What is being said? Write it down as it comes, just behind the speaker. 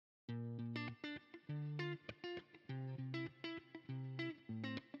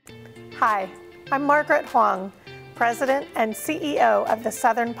Hi, I'm Margaret Huang, President and CEO of the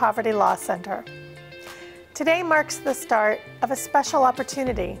Southern Poverty Law Center. Today marks the start of a special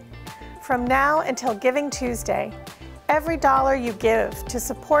opportunity. From now until Giving Tuesday, every dollar you give to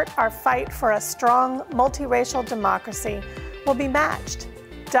support our fight for a strong multiracial democracy will be matched,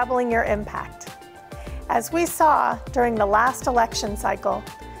 doubling your impact. As we saw during the last election cycle,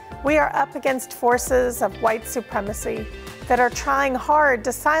 we are up against forces of white supremacy that are trying hard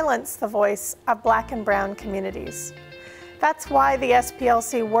to silence the voice of Black and brown communities. That's why the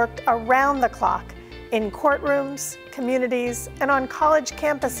SPLC worked around the clock in courtrooms, communities, and on college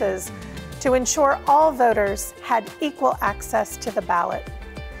campuses to ensure all voters had equal access to the ballot.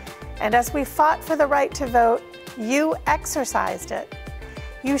 And as we fought for the right to vote, you exercised it.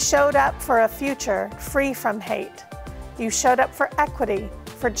 You showed up for a future free from hate. You showed up for equity,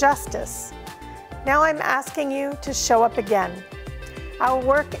 for justice. Now I'm asking you to show up again. Our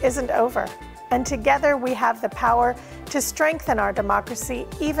work isn't over, and together we have the power to strengthen our democracy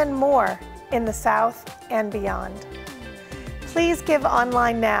even more in the South and beyond. Please give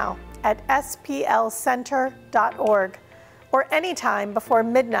online now at splcenter.org or anytime before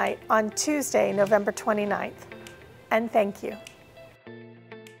midnight on Tuesday, November 29th. And thank you.